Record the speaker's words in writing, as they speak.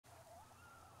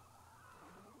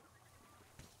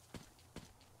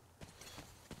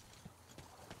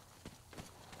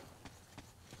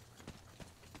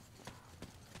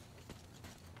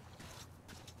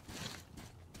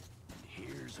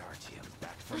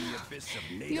from the abyss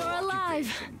of NATO You're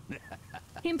alive!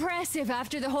 Impressive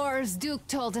after the horrors Duke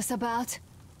told us about.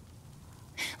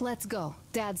 Let's go.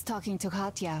 Dad's talking to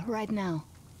Katya right now.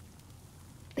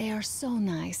 They are so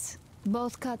nice.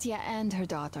 Both Katya and her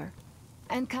daughter.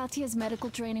 And Katya's medical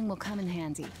training will come in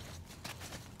handy.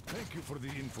 Thank you for the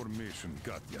information,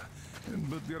 Katya.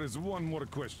 But there is one more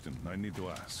question I need to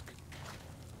ask.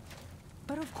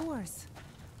 But of course.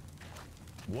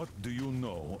 What do you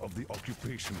know of the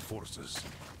occupation forces?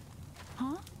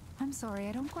 Huh? I'm sorry,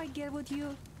 I don't quite get what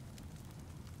you...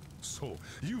 So,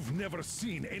 you've never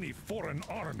seen any foreign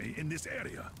army in this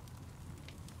area?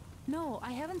 No,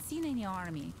 I haven't seen any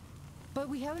army. But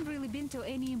we haven't really been to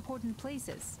any important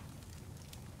places.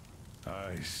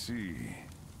 I see.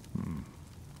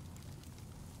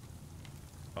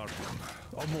 Artyom,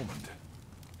 a moment.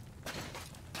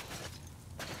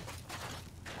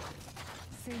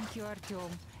 Thank you, Artyom.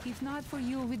 If not for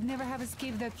you, we'd never have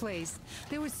escaped that place.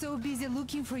 They were so busy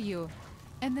looking for you.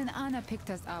 And then Anna picked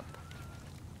us up.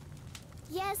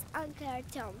 Yes, Uncle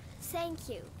Artyom. Thank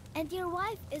you. And your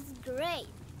wife is great.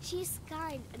 She's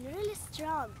kind and really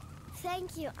strong.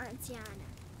 Thank you, Auntie Anna.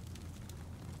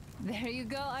 There you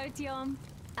go, Artyom.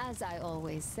 As I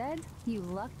always said, you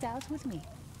lucked out with me.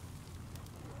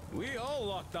 We all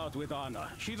lucked out with Anna.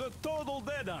 She's a total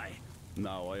deadeye.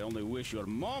 Now I only wish your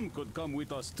mom could come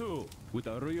with us too. With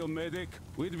a real medic,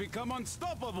 we'd become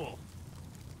unstoppable.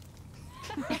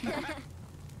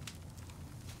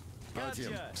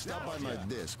 Artyom, stop by my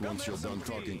desk once you're done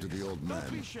talking to the old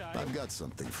man. I've got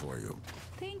something for you.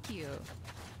 Thank you.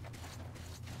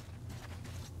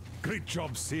 Great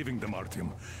job saving them,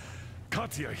 Artyom.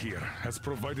 Katya here has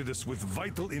provided us with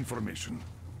vital information.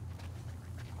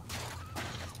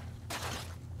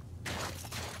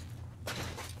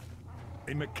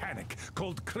 A mechanic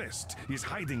called Krest is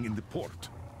hiding in the port.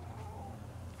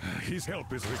 His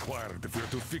help is required if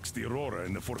we're to fix the Aurora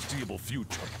in the foreseeable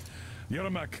future.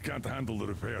 Yermak can't handle the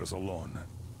repairs alone.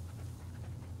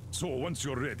 So, once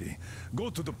you're ready, go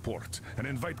to the port and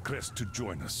invite Krest to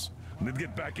join us. And then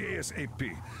get back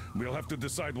ASAP. We'll have to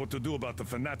decide what to do about the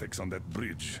fanatics on that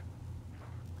bridge.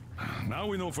 Now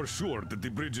we know for sure that the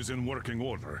bridge is in working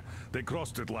order. They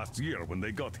crossed it last year when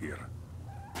they got here.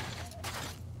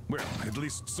 Well, at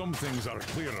least some things are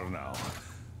clearer now.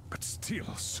 But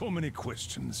still, so many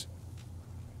questions.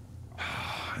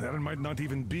 There might not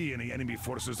even be any enemy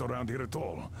forces around here at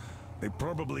all. They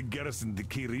probably garrison the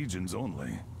key regions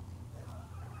only.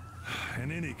 In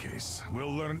any case,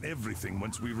 we'll learn everything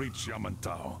once we reach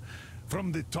Yamantau.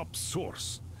 From the top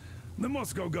source. The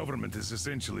Moscow government is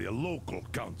essentially a local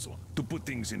council, to put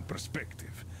things in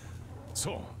perspective.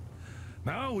 So,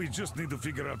 now we just need to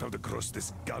figure out how to cross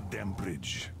this goddamn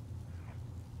bridge.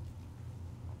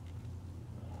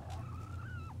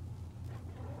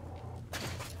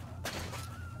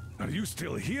 Are you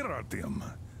still here, Artyom?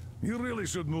 You really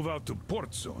should move out to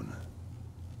port soon.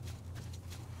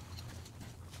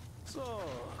 So,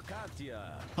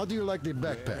 Katya... How do you like the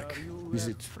backpack? Is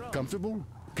it comfortable?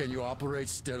 Can you operate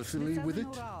stealthily with it?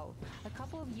 A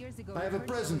couple of years ago, I have a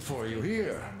present for you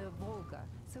here.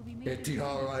 A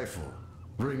Tihar rifle.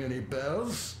 Ring any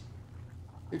bells?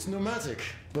 It's pneumatic,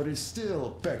 but it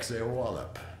still packs a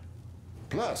wallop.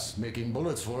 Plus, making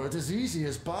bullets for it is easy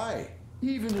as pie,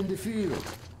 even in the field.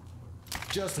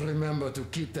 Just remember to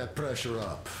keep that pressure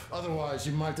up. Otherwise,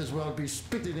 you might as well be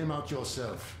spitting him out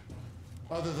yourself.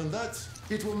 Other than that,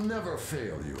 it will never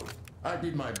fail you. I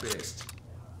did my best.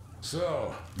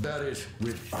 So, bear it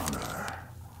with honor.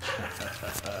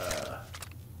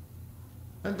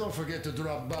 And don't forget to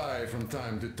drop by from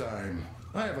time to time.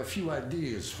 I have a few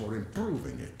ideas for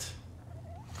improving it.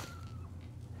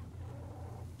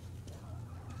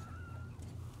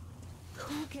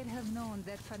 Who could have known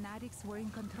that fanatics were in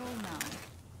control now?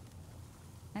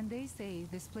 And they say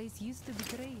this place used to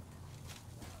be great.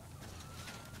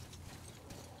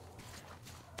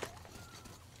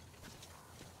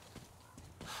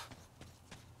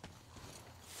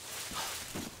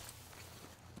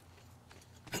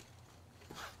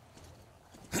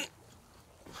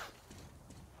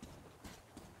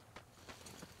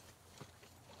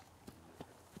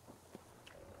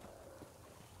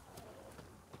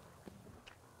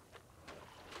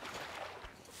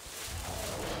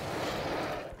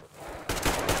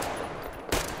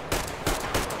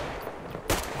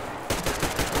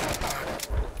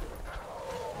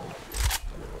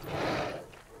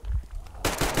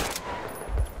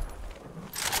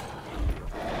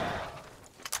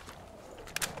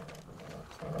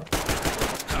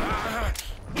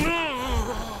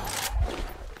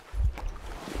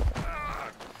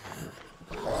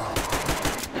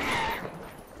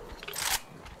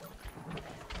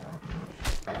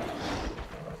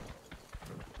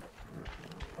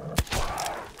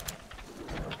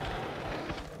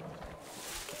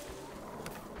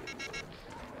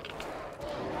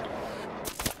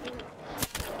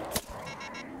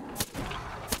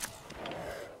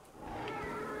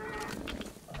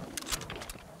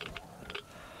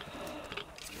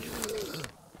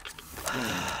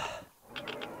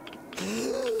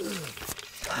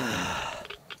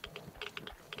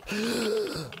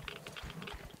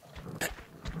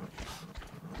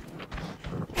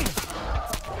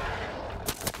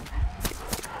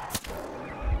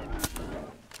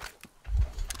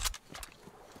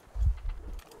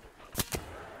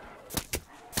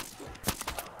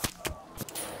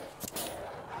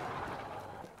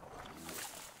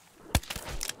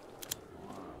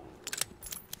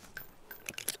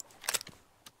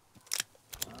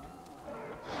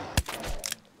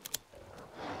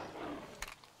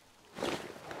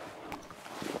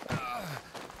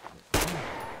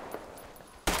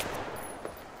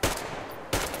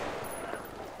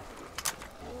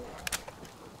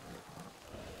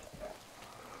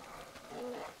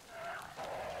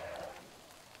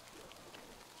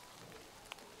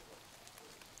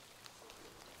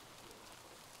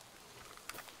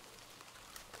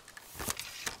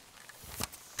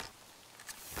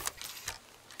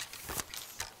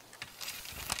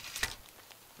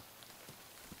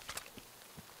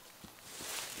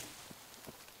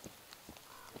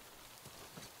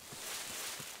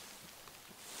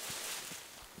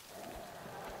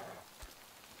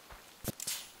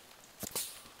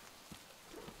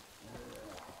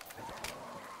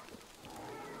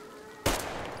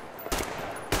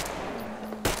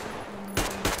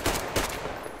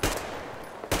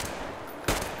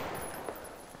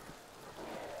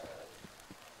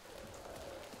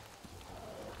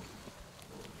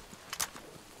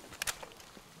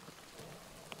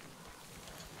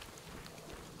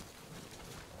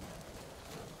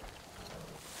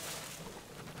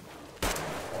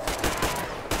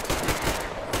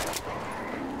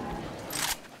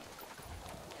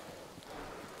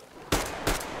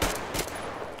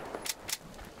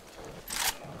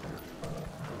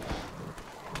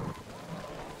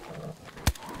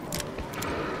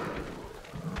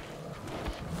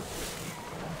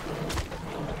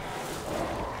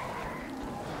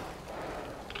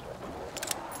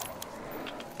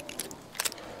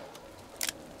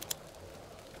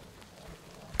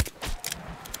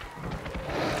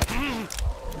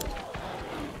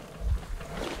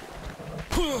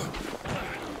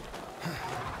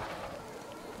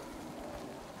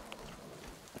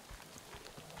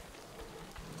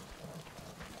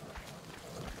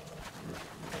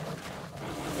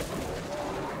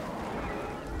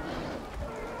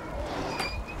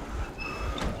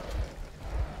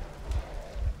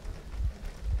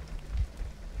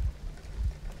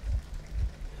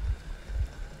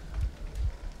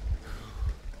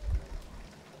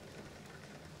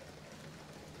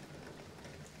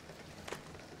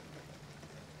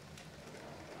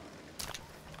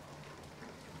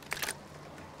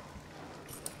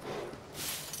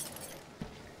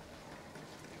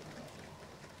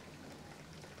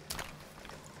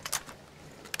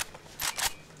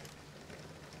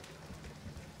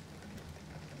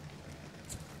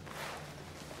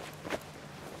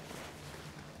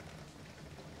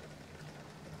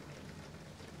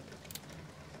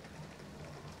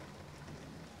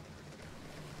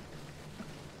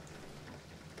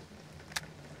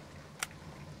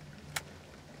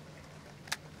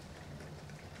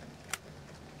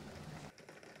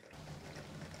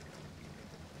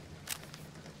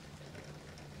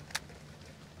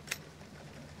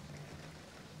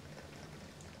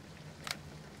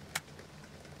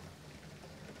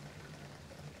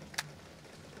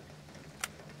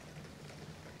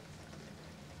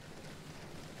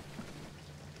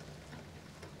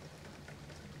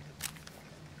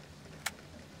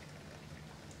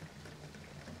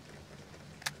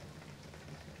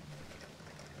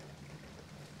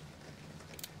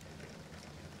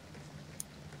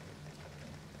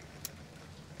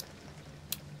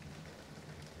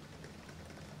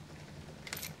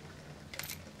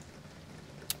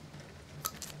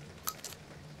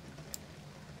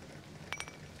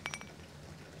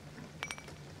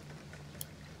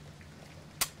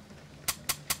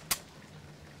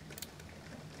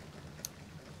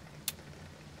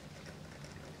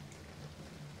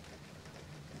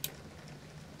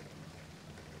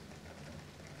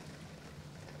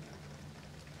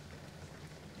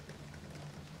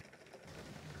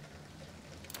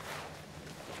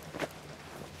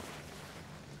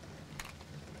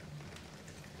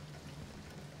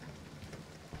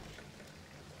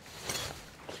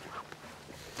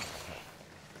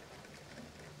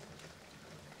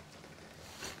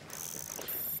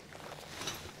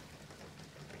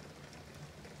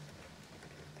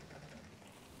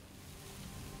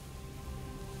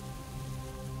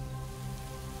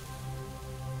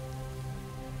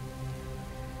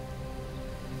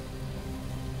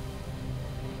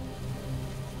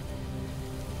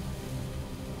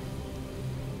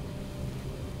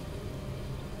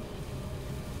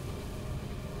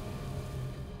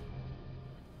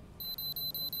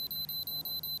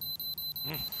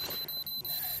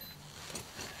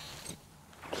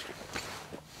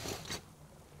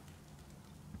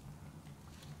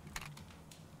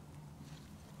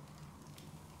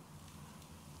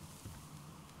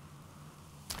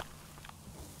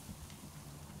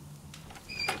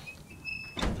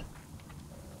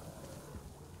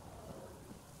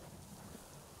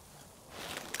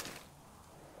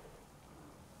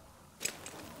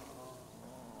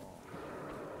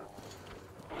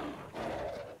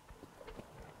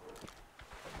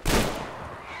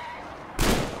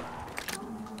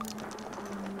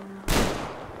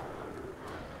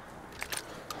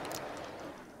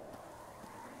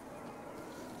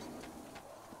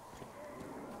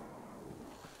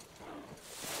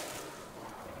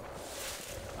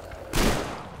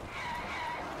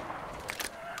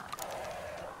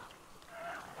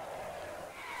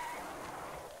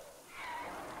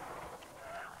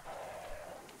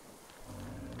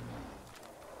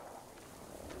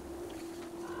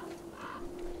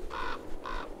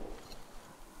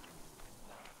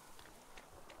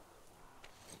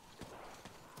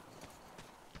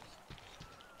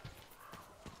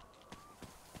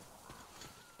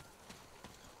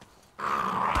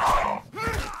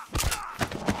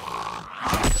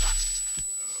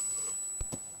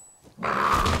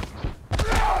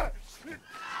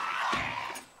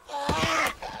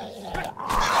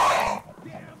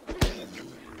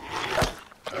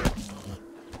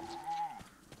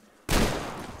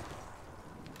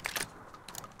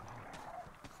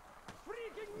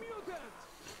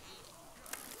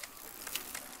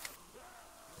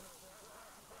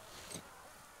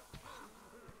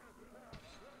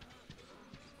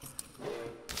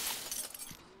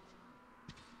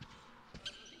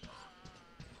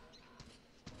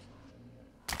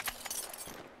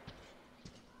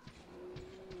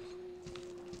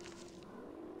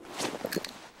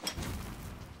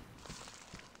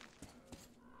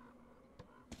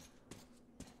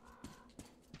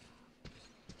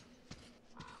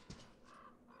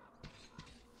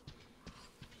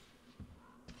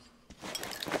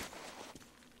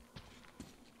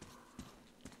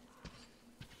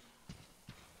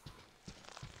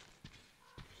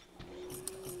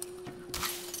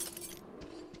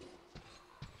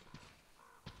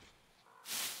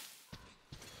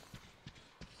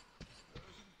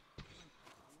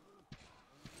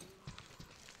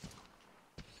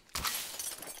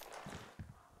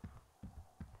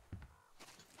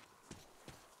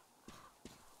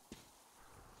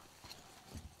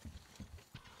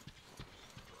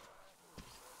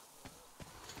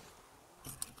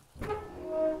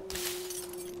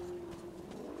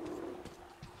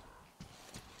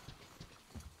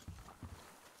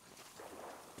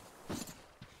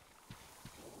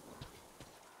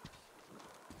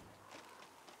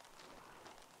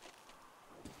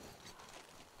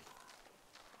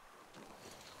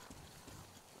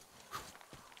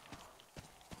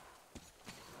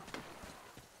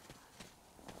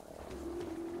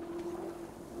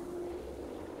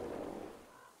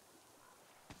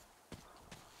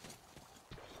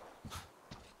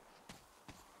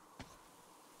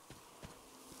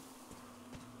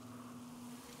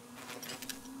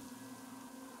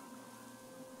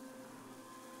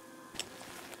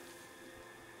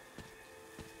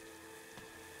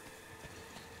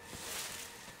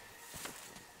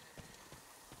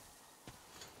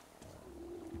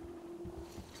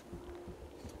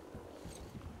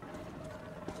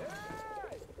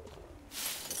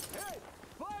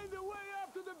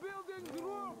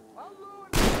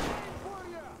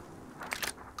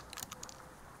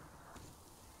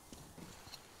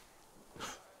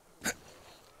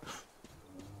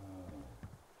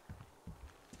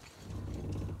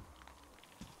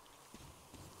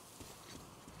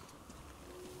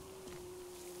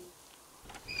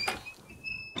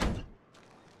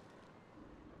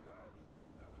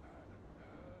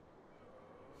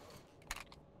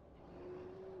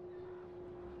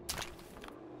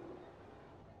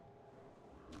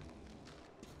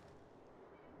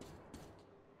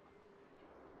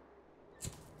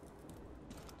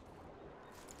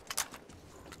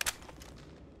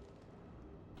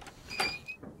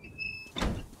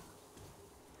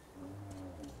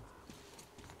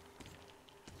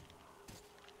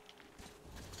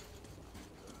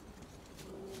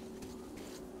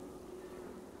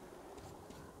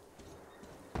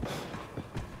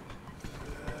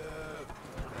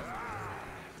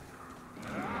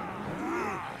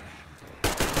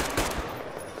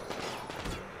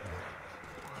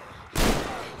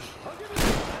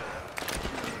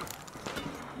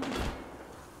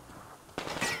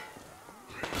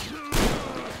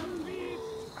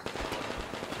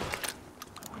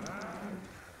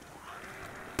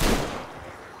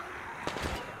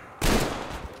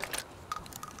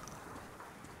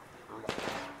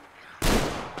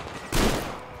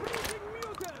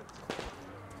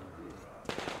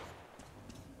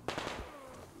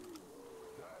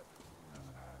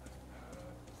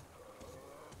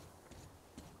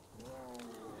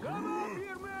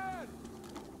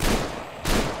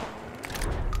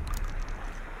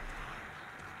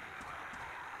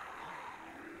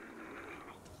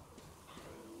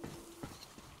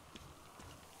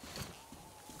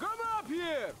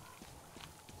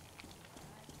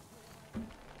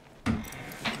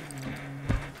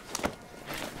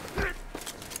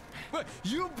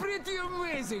 You pretty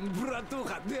amazing,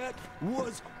 bratuха. That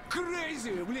was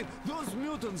crazy. Блин, those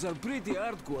mutants are pretty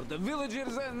hardcore. The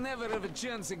villagers never have a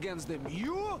chance against them.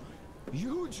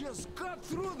 You just cut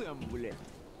through them, блин.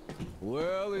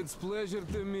 Well, it's pleasure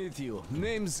to meet you.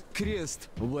 Name's Krest,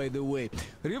 by the way.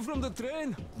 Are you from the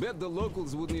train? Bet the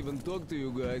locals wouldn't even talk to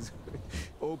you guys.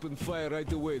 Opened fire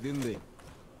right away, didn't they?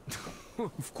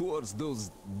 Of course,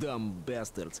 those dumb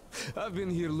bastards. I've been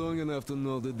here long enough to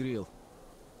know the drill.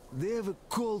 They have a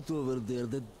cult over there.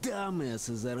 The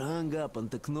dumbasses are hung up on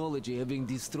technology having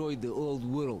destroyed the old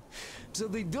world. So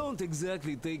they don't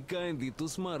exactly take kindly to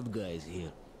smart guys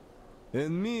here.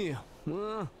 And me,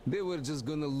 well, they were just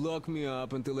gonna lock me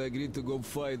up until I agreed to go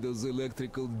fight those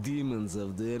electrical demons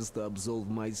of theirs to absolve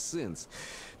my sins.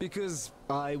 Because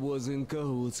I was in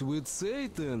cahoots with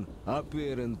Satan,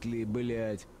 apparently,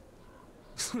 блядь.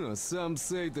 Some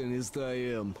Satanist I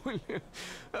am.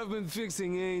 I've been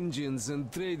fixing engines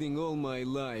and trading all my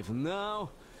life. Now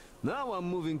I'm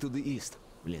moving to the east.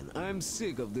 Blin, I'm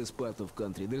sick of this part of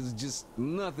country. There's just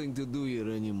nothing to do here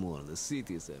anymore. The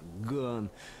cities are gone.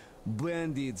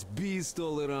 Bandits, beasts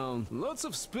all around. Lots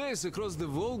of space across the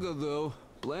Volga, though.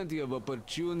 Plenty of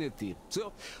opportunity.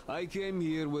 So, I came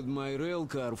here with my rail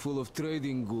car full of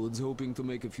trading goods, hoping to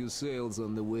make a few sales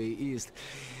on the way east.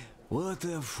 What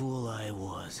a fool I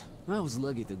was. I was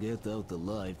lucky to get out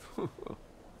alive.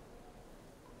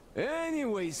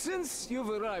 Anyway, since you've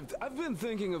arrived, I've been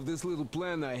thinking of this little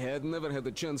plan I had, never had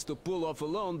a chance to pull off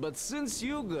alone, but since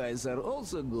you guys are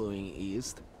also going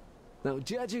east... Now,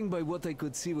 judging by what I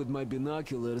could see with my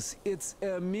binoculars, it's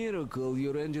a miracle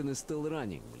your engine is still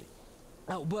running.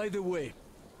 Oh, by the way,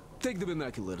 take the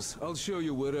binoculars. I'll show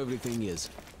you where everything is.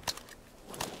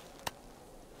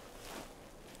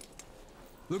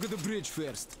 Look at the bridge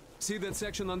first. See that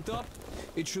section on top?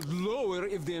 It should lower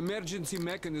if the emergency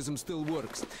mechanism still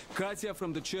works. Katya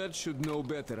from the church should know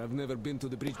better. I've never been to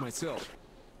the bridge myself.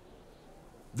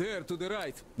 There, to the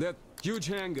right, that huge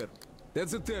hangar.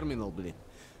 That's a terminal, blin.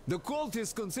 The cult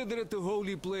is considered a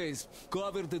holy place.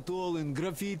 Covered it all in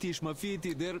graffiti,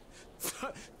 schmaffiti. Their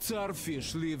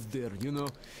tsarfish live there, you know.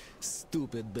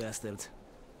 Stupid bastards.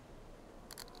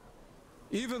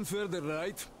 Even further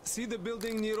right, see the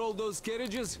building near all those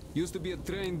carriages? Used to be a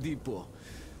train depot.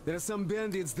 There are some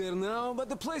bandits there now, but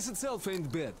the place itself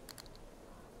ain't bad.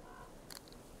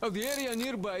 Oh, the area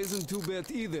nearby isn't too bad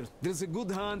either. There's a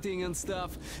good hunting and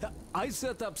stuff. I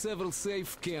set up several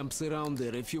safe camps around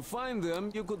there. If you find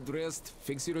them, you could rest,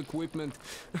 fix your equipment.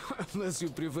 Unless you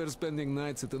prefer spending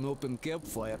nights at an open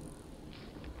campfire.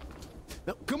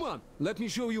 Now, come on, let me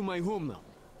show you my home now.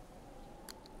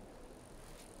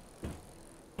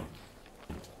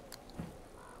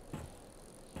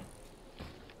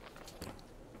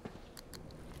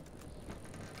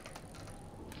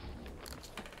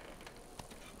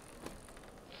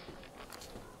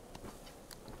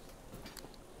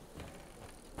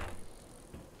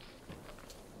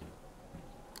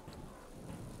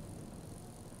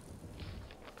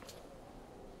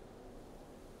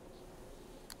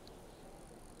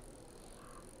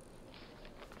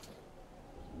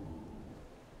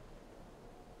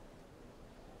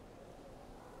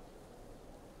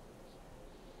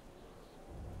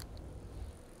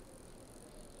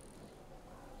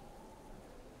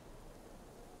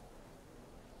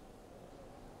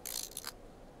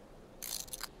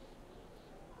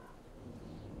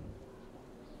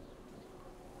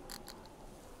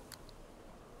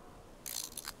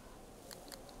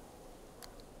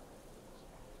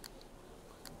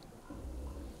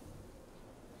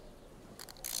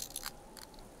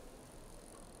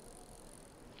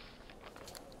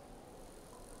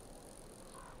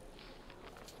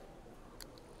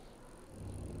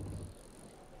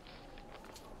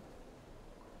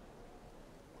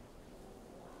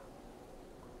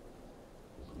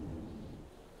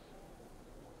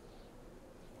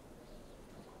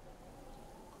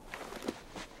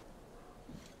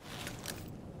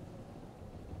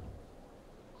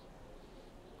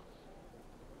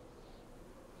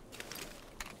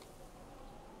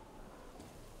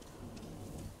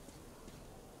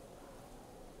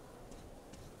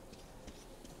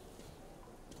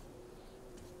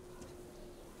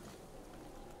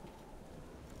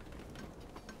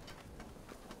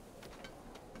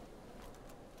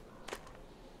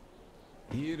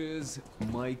 Here is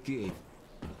my cave.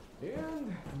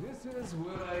 And this is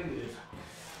where I live.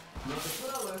 Not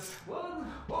a palace, well,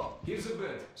 oh, here's a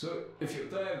bed. So if you're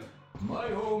tired, my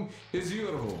home is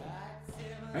your home.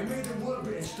 I made a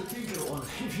workbench to tinker on.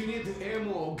 If you need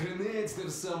ammo or grenades,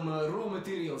 there's some raw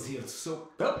materials here. So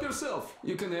help yourself.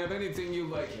 You can have anything you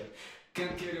like here.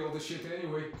 Can't carry all the shit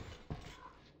anyway.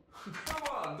 Come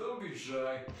on, on, don't be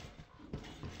shy.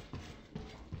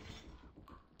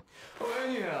 Oh,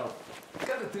 anyhow,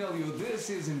 gotta tell you, this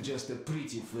isn't just a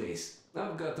pretty face.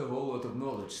 I've got a whole lot of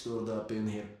knowledge stored up in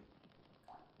here.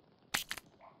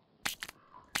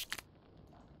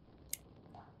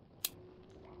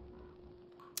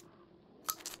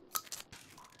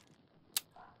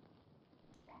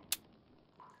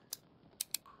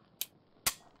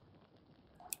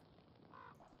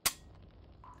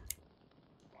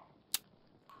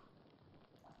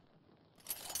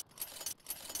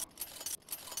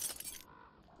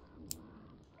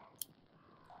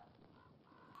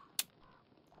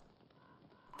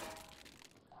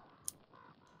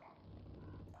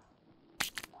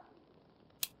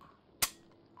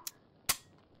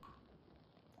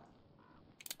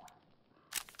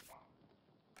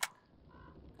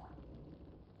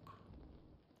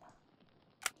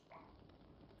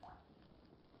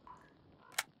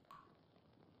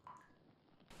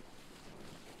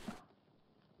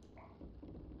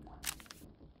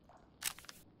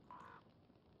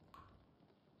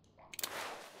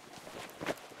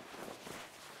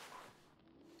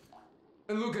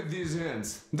 And look at these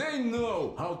hands. They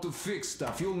know how to fix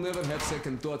stuff. You'll never have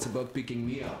second thoughts about picking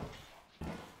me up.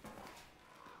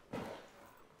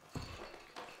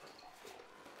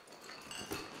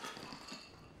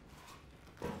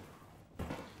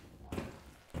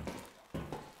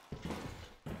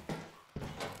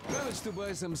 Managed to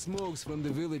buy some smokes from the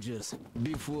villagers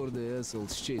before the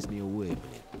assholes chased me away.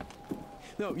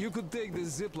 Now, you could take the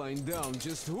zipline down,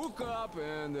 just hook up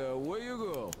and away you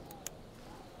go.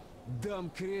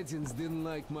 Dumb cretins didn't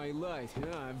like my light.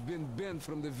 Yeah, I've been banned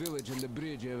from the village and the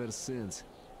bridge ever since.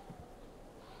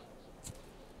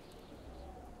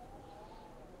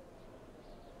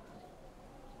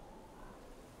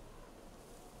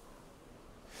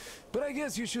 But I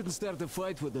guess you shouldn't start a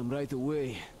fight with them right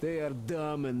away. They are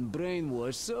dumb and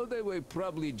brainwashed, so they were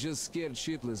probably just scared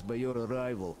shitless by your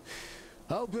arrival.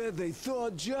 I'll bet they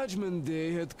thought Judgment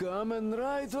Day had come, and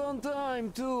right on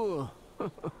time, too.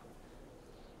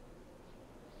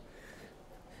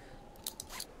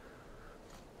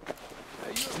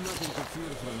 You have nothing to fear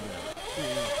from them.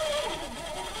 Yeah.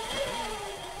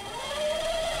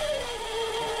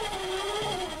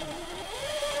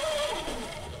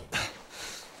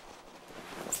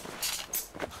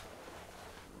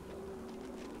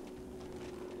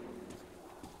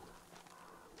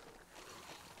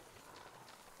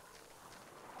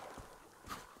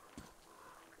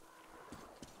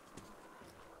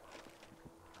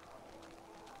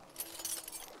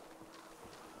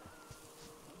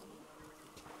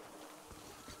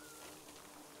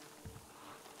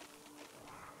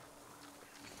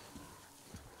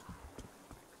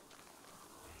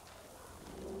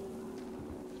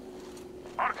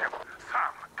 Artyom,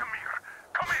 Sam, come here.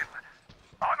 Come in.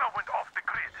 Anna went off the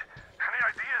grid. Any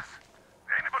ideas?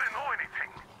 Anybody know anything?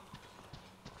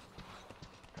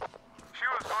 She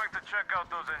was going to check out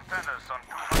those antennas on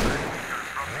 200 meters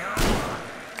from the Earth.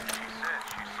 She said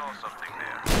she saw something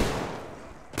there.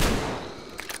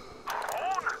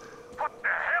 Drone? What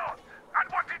the hell? And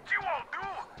what did you all do?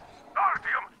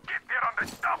 Artyom, get there on the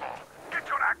double. Get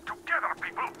your act together,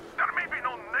 people. There may be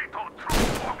no NATO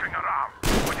troops walking around,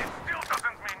 but it still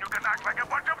doesn't mean you can act like a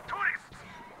bunch of tourists.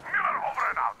 Miller over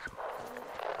and out.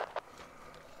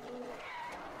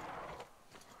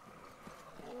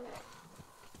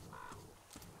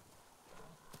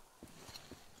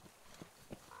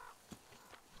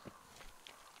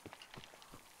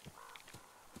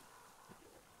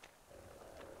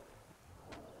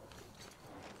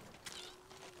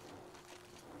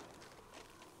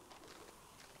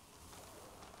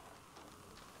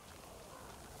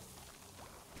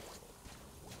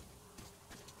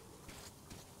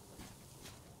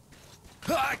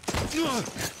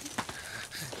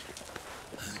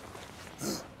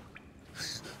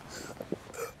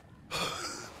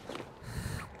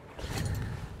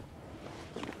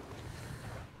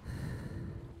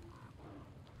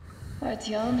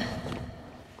 Artyom,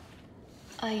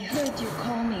 I heard you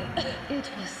call me. It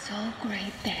was so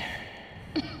great there.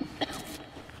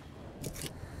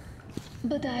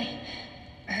 But I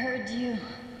heard you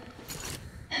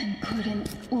and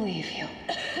couldn't leave you.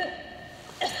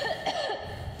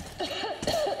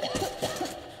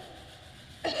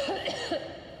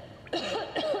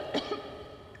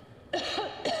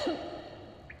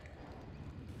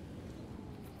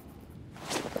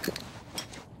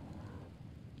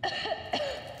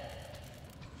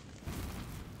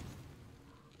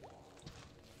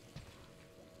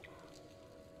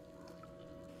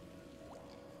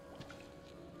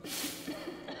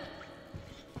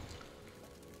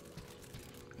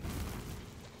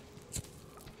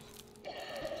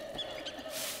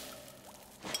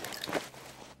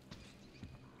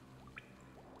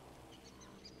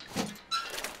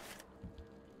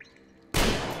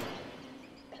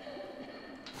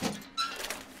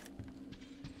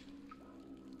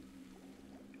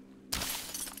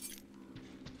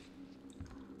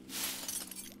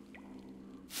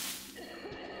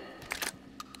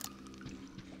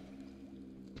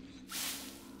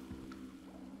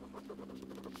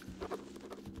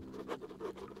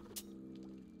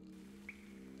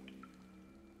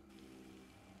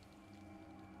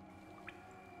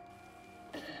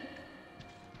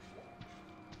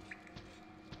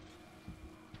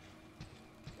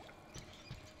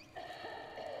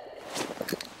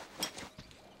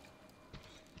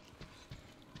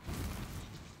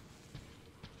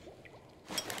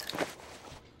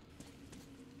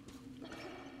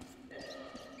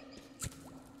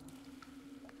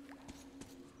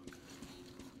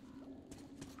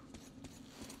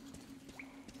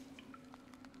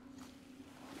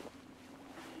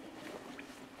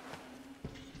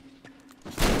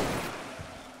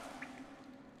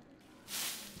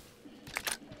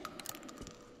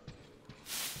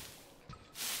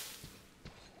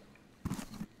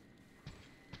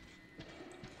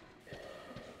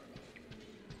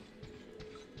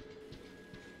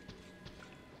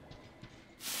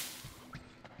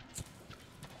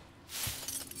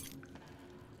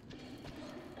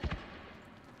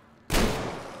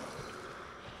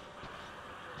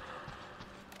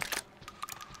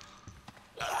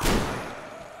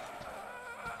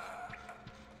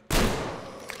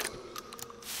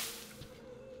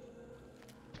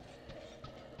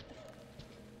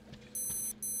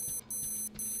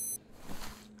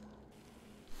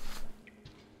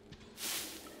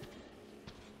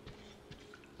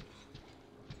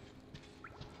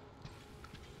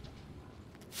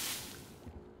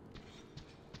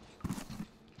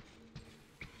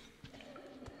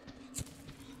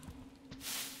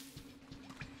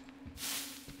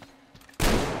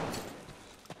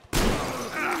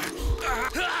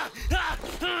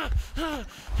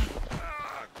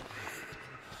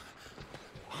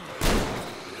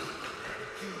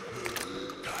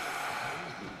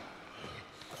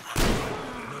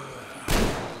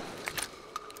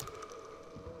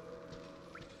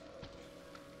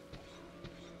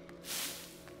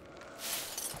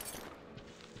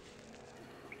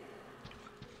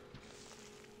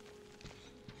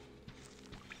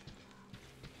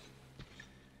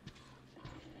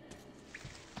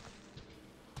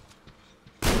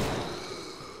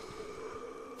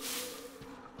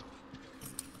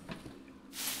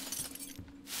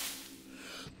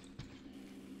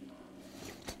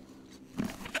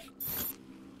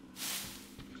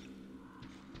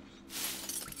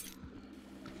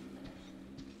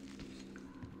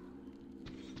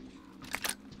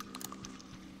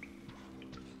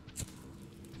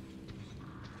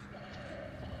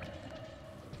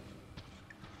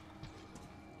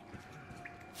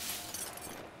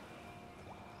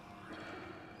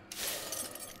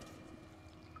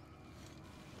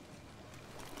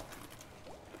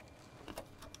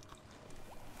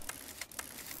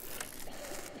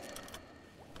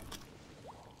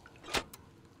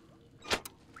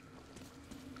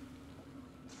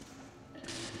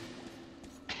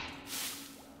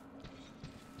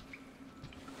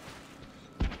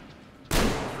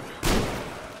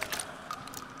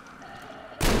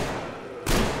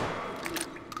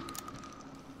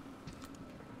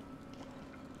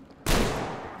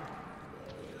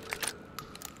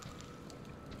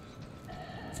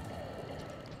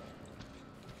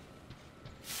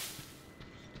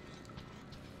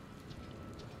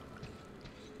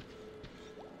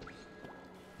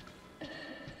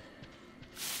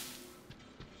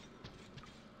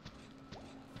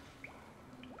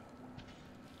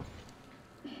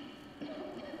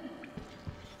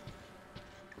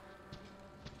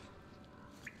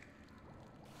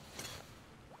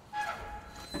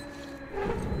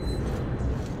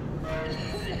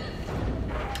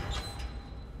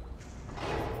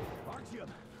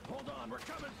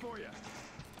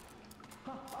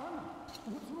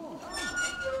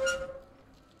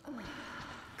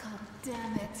 God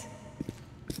damn it.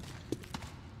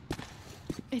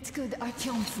 It's good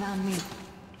Artyom found me.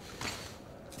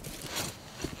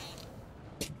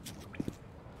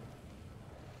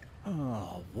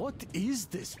 Oh, what is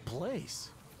this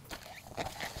place?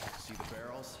 See the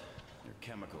barrels? They're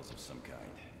chemicals of some kind.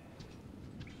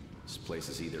 This place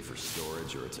is either for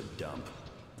storage or it's a dump.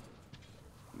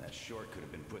 And that short could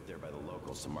have been put there by the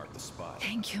locals to mark the spot.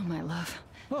 Thank you, my love.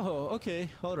 Oh, okay,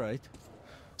 all right.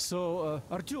 So,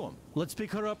 Artyom, let's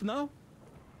pick her up now?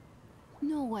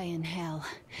 No way in hell.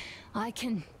 I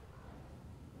can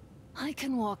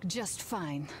walk just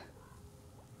fine.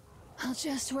 I'll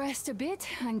just rest a bit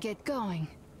and get going.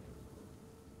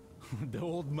 The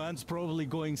old man's probably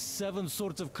going 7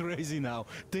 sorts of crazy now,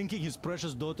 thinking his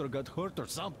precious daughter got hurt or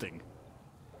something.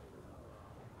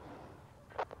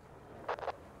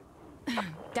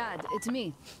 Dad, it's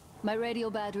me. My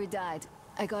radio battery died.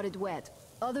 I got it wet.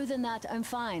 Other than that, I'm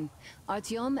fine.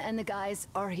 Artyom and the guys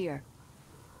are here.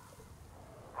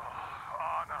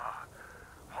 Anna,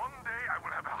 one day I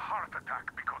will have a heart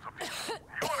attack because of you.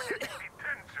 You are getting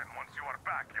detention once you are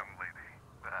back, young lady.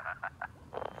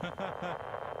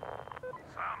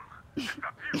 Sam, is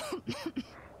that you?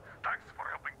 Thanks for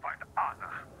helping find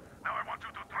Anna. Now I want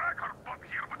you to drag her butt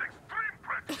here with extreme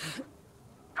prejudice.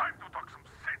 Time to talk some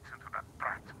sense into that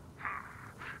brat.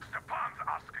 Stepan's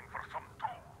asking for some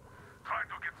too. Trying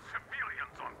to get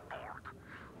civilians on board.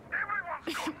 Everyone's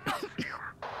gone nuts here.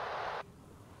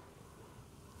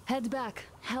 Head back.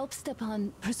 Help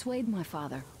Stepan persuade my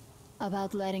father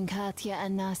about letting Katya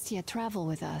and Nastya travel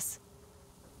with us.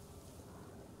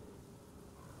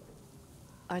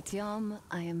 Artyom,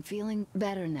 I am feeling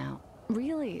better now.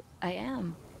 Really, I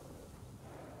am.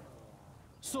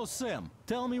 So, Sam,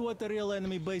 tell me what the real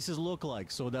enemy bases look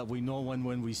like so that we know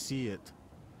when we see it.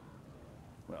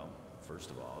 Well, first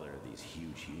of all, there are these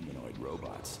huge humanoid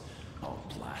robots, all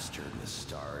plastered with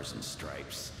stars and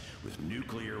stripes, with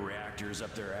nuclear reactors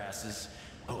up their asses.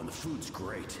 Oh, and the food's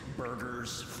great.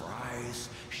 Burgers, fries,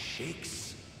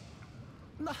 shakes.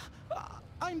 Nah,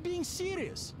 I'm being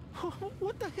serious.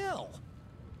 What the hell?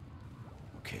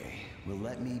 Okay, well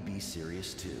let me be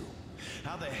serious too.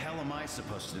 How the hell am I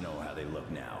supposed to know how they look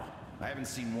now? I haven't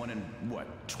seen one in, what,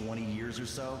 20 years or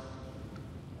so?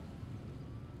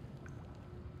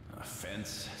 A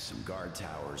fence, some guard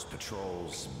towers,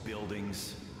 patrols,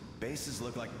 buildings. Bases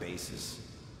look like bases.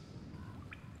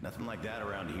 Nothing like that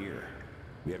around here.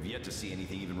 We have yet to see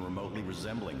anything even remotely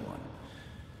resembling one.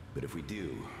 But if we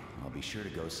do, I'll be sure to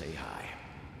go say hi.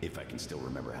 If I can still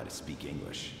remember how to speak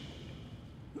English.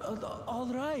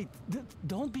 All right,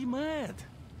 don't be mad.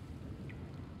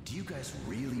 Do you guys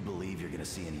really believe you're gonna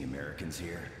see any Americans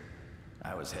here?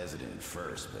 I was hesitant at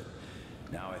first, but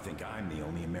now I think I'm the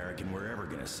only American we're ever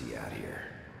gonna see out here.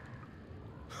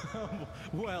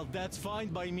 Well, that's fine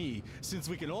by me, since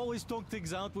we can always talk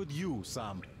things out with you,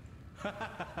 Sam.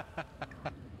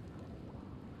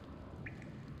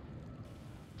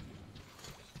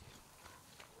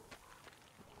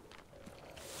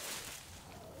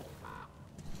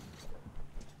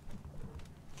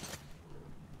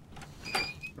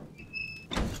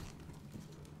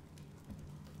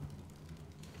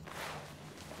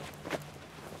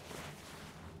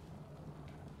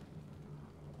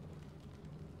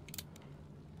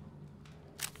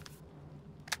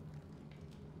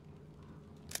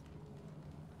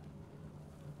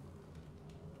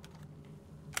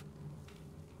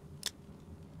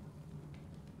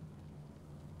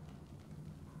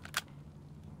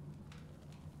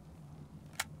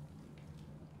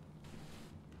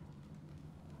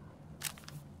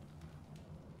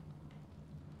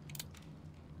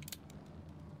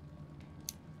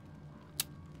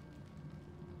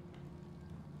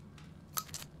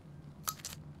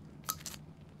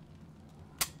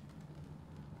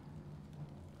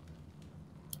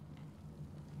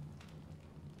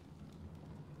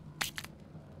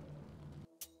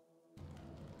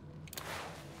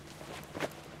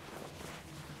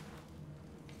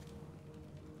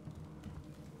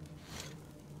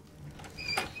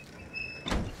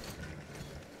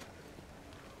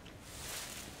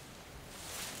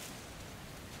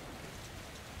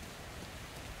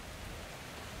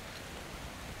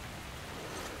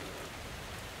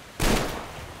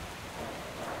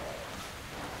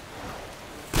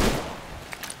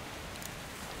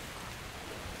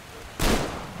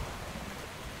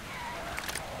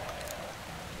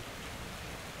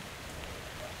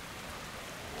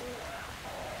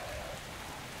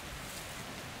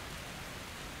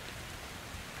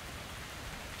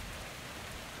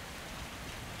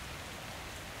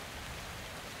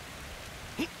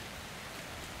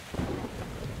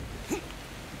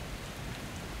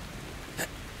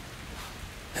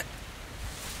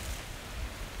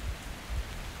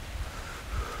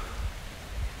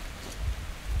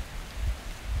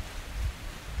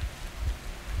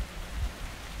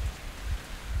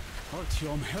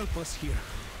 Artyom, help us here.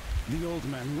 The old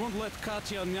man won't let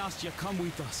Katya and Nastya come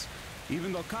with us,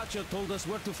 even though Katya told us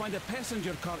where to find a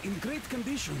passenger car in great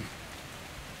condition.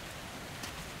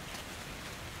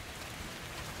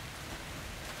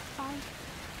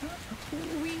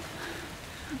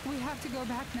 We have to go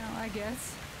back now, I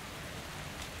guess.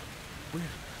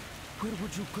 Where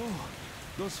would you go?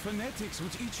 Those fanatics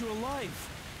would eat you alive.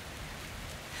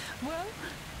 Well,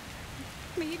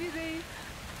 maybe they...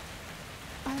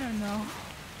 I don't know.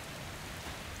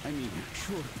 I mean,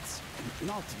 sure, it's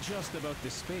not just about the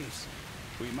space.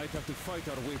 We might have to fight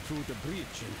our way through the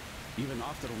breach, and even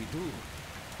after we do,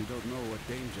 we don't know what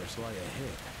dangers lie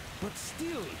ahead. But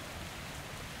still...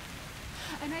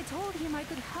 And I told him I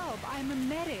could help. I'm a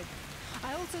medic.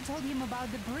 I also told him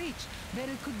about the breach, that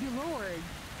it could be lowered.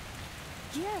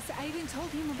 Yes, I even told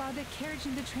him about the carriage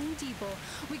in the train depot.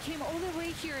 We came all the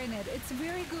way here in it. It's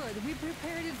very good. We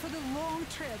prepared it for the long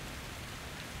trip.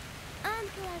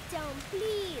 Uncle Artyom,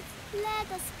 please, let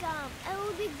us come. I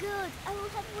will be good. I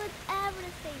will help with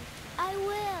everything. I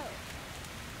will.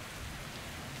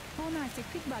 Oh, Nastya,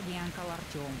 cât bagi Uncle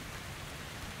Artyom?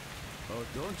 Oh,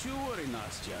 don't you worry,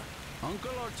 Nastya.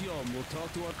 Uncle Artyom will talk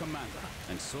to our commander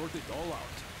and sort it all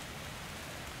out.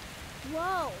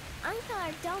 Whoa, Uncle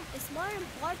Artyom is more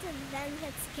important than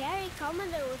that scary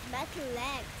commander with metal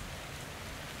legs.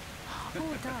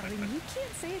 Oh, darling, you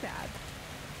can't say that.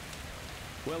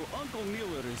 Well, Uncle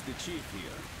Miller is the chief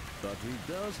here, but he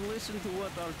does listen to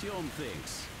what Artyom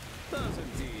thinks.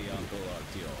 Doesn't he, Uncle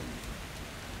Artyom?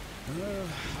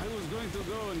 I was going to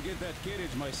go and get that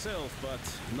carriage myself, but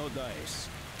no dice.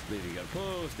 Leaving a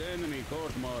post, enemy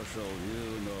court-martial, you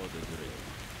know the drill.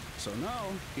 So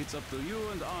now, it's up to you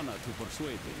and Anna to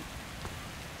persuade him.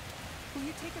 Will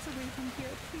you take us away from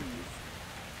here, please?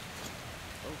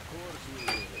 Of course we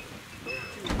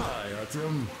will. Hi,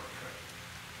 Artyom.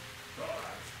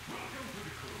 Welcome to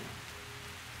the crew.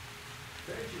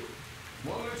 Thank you.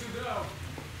 Won't let you down.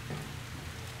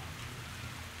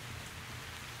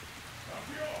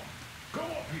 Artyom,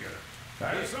 come up here.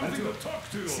 I have something to talk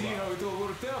to you about. See how it all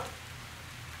worked out?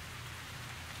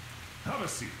 Have a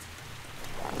seat.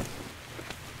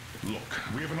 Look,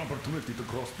 we have an opportunity to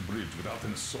cross the bridge without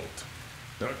an assault.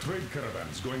 There are trade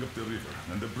caravans going up the river,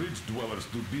 and the bridge dwellers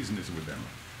do business with them.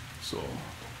 So,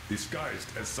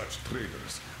 disguised as such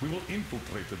traders, we will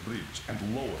infiltrate the bridge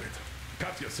and lower it.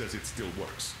 Katya says it still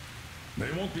works.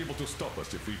 They won't be able to stop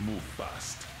us if we move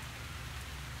fast.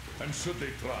 And should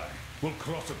they try, we'll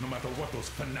cross it no matter what those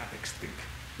fanatics think.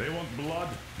 They want blood,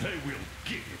 they will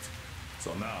get it.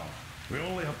 So now, we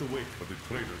only have to wait for the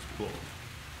traders' boat.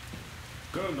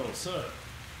 Colonel, sir,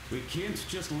 we can't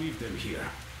just leave them here.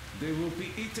 They will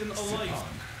be eaten alive.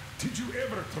 Spartan, did you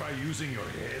ever try using your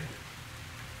head?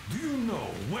 Do you know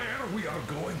where we are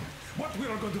going? What we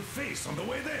are going to face on the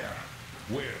way there?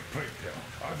 Where, pray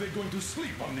tell, are they going to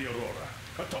sleep on the Aurora?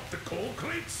 Atop the coal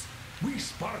crates? We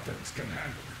Spartans can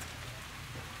handle it.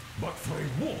 But for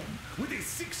a woman with a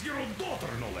 6-year-old daughter,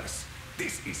 no less,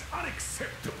 this is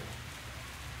unacceptable.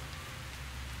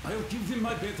 I'll give them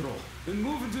my bedroll, then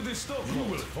move into the stove. You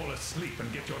will fall asleep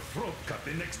and get your throat cut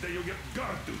the next day you get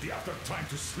guard duty after trying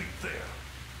to sleep there.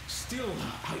 Still,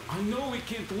 I know we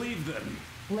can't leave them.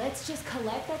 Let's just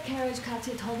collect that carriage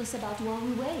Katya told us about while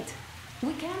we wait.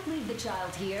 We can't leave the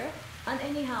child here. And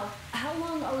anyhow, how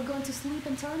long are we going to sleep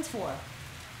in turns for?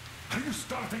 Are you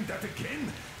starting that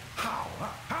again? How?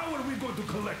 How are we going to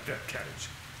collect that carriage?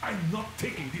 I'm not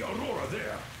taking the Aurora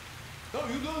there. Oh,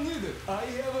 you don't need it. I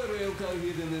have a rail car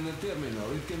hidden in a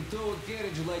terminal. It can tow a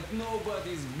carriage like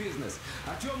nobody's business.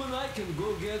 Artyom and I can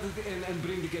go get it and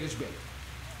bring the carriage back.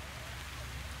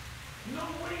 No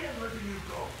way I'm letting you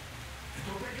go. It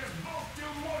will take us both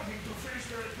till morning to finish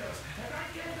the repairs, and I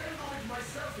can't handle it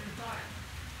myself in time.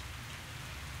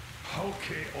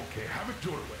 Okay, have it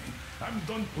your way. I'm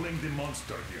done playing the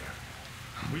monster here.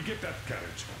 We get that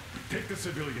carriage. We take the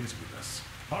civilians with us.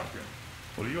 Artyom,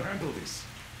 will you handle this?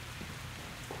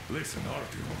 Listen,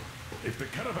 Artyom. If the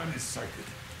caravan is sighted,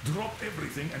 drop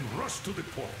everything and rush to the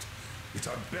port. It's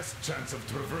our best chance of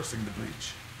traversing the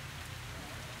bridge.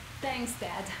 Thanks,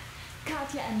 Dad.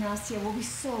 Katya and Nastya will be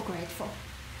so grateful.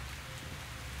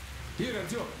 Here,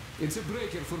 Artyom. It's a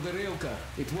breaker for the rail car.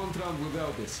 It won't run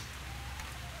without this.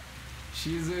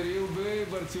 She's a real babe,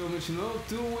 Artyomich, no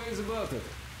two ways about it.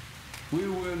 We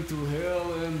went to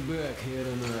hell and back, her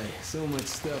and I. So much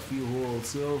stuff you hold,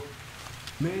 so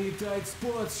many tight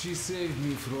spots she saved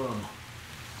me from.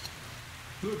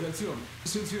 Look, Artyom,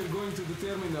 since you're going to the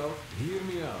terminal, hear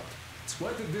me out. It's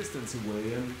quite a distance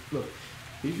away, and look,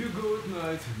 if you go at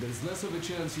night, there's less of a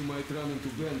chance you might run into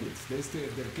bandits. They stay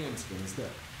at their camps instead.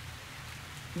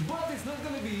 But it's not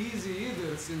gonna be easy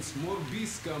either, since more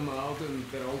beasts come out and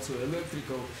there are also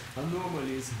electrical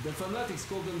anomalies. The fanatics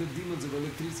call them the demons of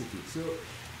electricity, so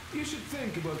you should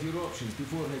think about your options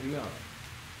before heading out.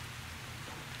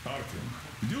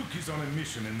 Artyom, Duke is on a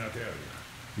mission in that area.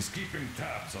 He's keeping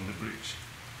tabs on the bridge.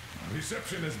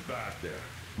 Reception is bad there.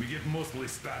 We get mostly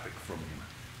static from him.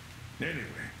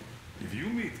 Anyway, if you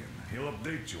meet him, he'll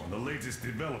update you on the latest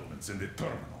developments in the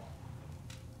terminal.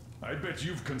 I bet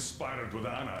you've conspired with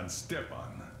Anna and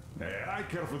Stepan. I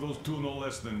care for those two no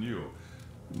less than you.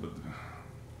 But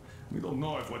we don't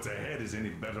know if what's ahead is any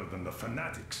better than the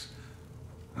fanatics.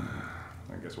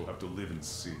 I guess we'll have to live and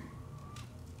see.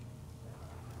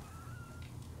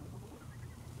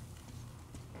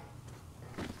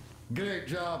 Great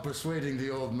job persuading the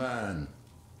old man.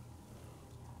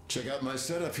 Check out my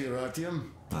setup here, Artyom.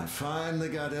 I finally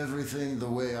got everything the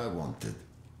way I wanted.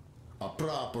 A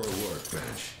proper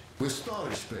workbench, with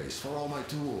storage space for all my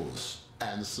tools,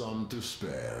 and some to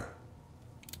spare.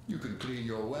 You can clean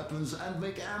your weapons and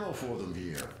make ammo for them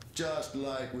here, just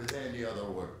like with any other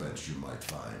workbench you might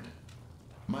find.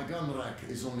 My gun rack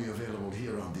is only available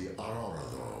here on the Aurora,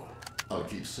 though. I'll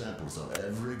keep samples of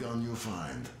every gun you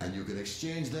find, and you can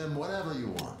exchange them whenever you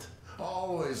want.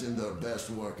 Always in their best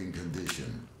working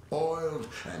condition. Oiled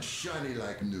and shiny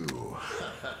like new.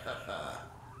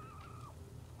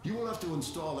 You won't have to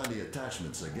install any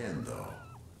attachments again, though.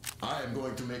 I am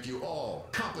going to make you all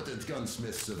competent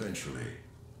gunsmiths eventually.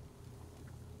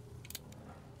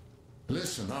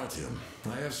 Listen, Artyom,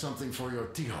 I have something for your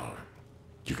Tihar.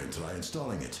 You can try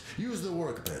installing it. Use the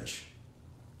workbench.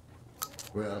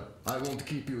 Well, I won't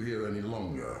keep you here any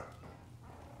longer.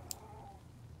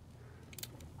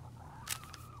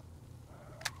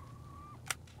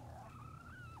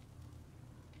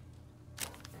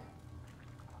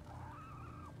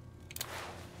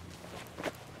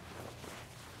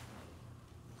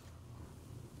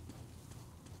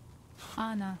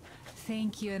 Anna,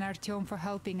 thank you and Artyom for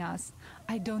helping us.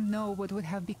 I don't know what would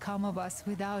have become of us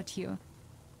without you.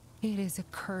 It is a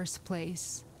cursed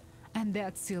place. And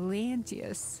that's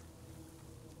Silentius.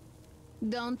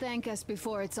 Don't thank us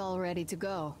before it's all ready to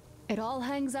go. It all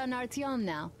hangs on Artyom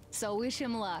now, so wish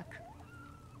him luck.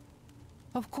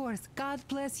 Of course, God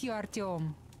bless you,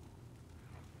 Artyom.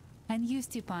 And you,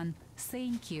 Stepan,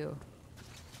 thank you.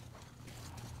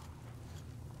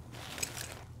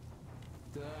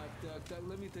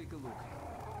 Let me take a look.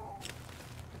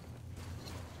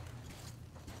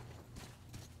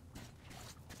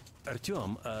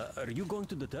 Artyom, are you going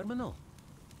to the terminal?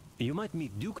 You might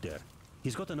meet Duke there.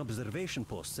 He's got an observation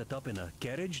post set up in a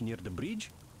carriage near the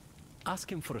bridge.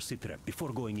 Ask him for a sitrep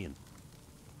before going in.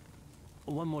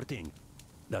 One more thing.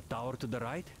 That tower to the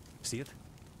right, see it?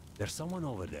 There's someone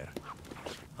over there.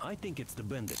 I think it's the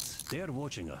bandits. They're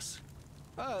watching us.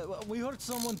 We heard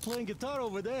someone playing guitar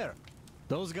over there.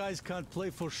 Those guys can't play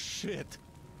for shit.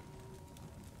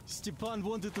 Stepan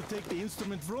wanted to take the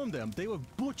instrument from them. They were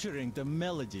butchering the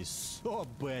melodies so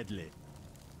badly.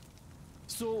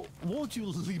 So, won't you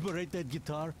liberate that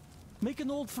guitar? Make an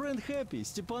old friend happy.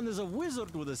 Stepan is a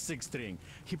wizard with a six-string.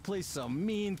 He plays some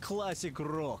mean classic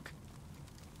rock.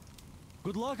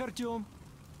 Good luck, Artyom.